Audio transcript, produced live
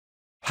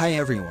Hi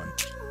everyone.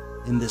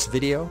 In this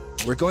video,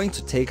 we're going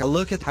to take a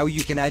look at how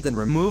you can add and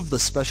remove the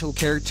special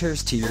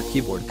characters to your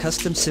keyboard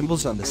custom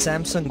symbols on the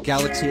Samsung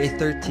Galaxy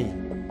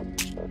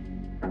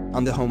A13.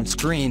 On the home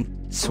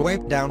screen,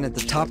 swipe down at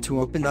the top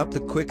to open up the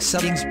quick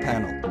settings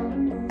panel.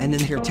 And in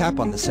here tap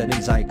on the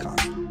settings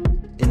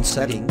icon. In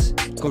settings,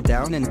 go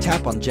down and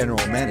tap on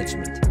general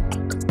management.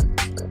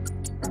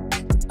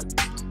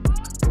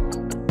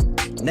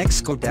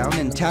 Next go down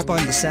and tap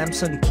on the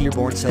Samsung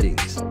keyboard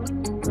settings.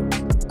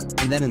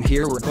 And then in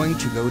here we're going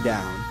to go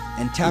down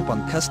and tap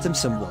on custom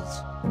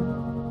symbols.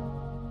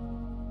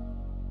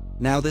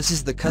 Now this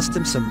is the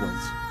custom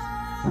symbols.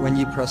 When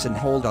you press and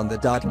hold on the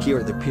dot key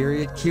or the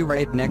period key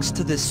right next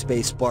to this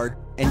space bar,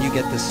 and you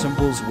get the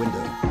symbols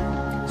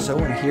window. So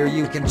in here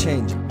you can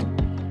change it.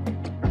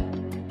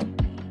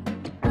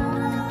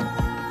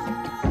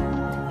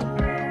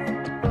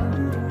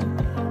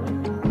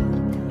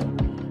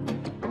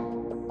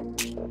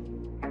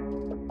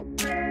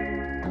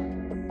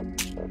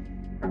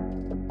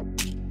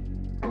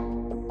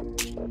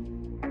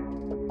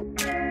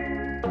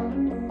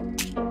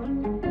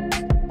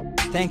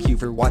 Thank you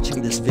for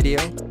watching this video.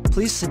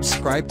 Please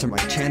subscribe to my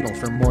channel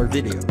for more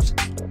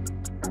videos.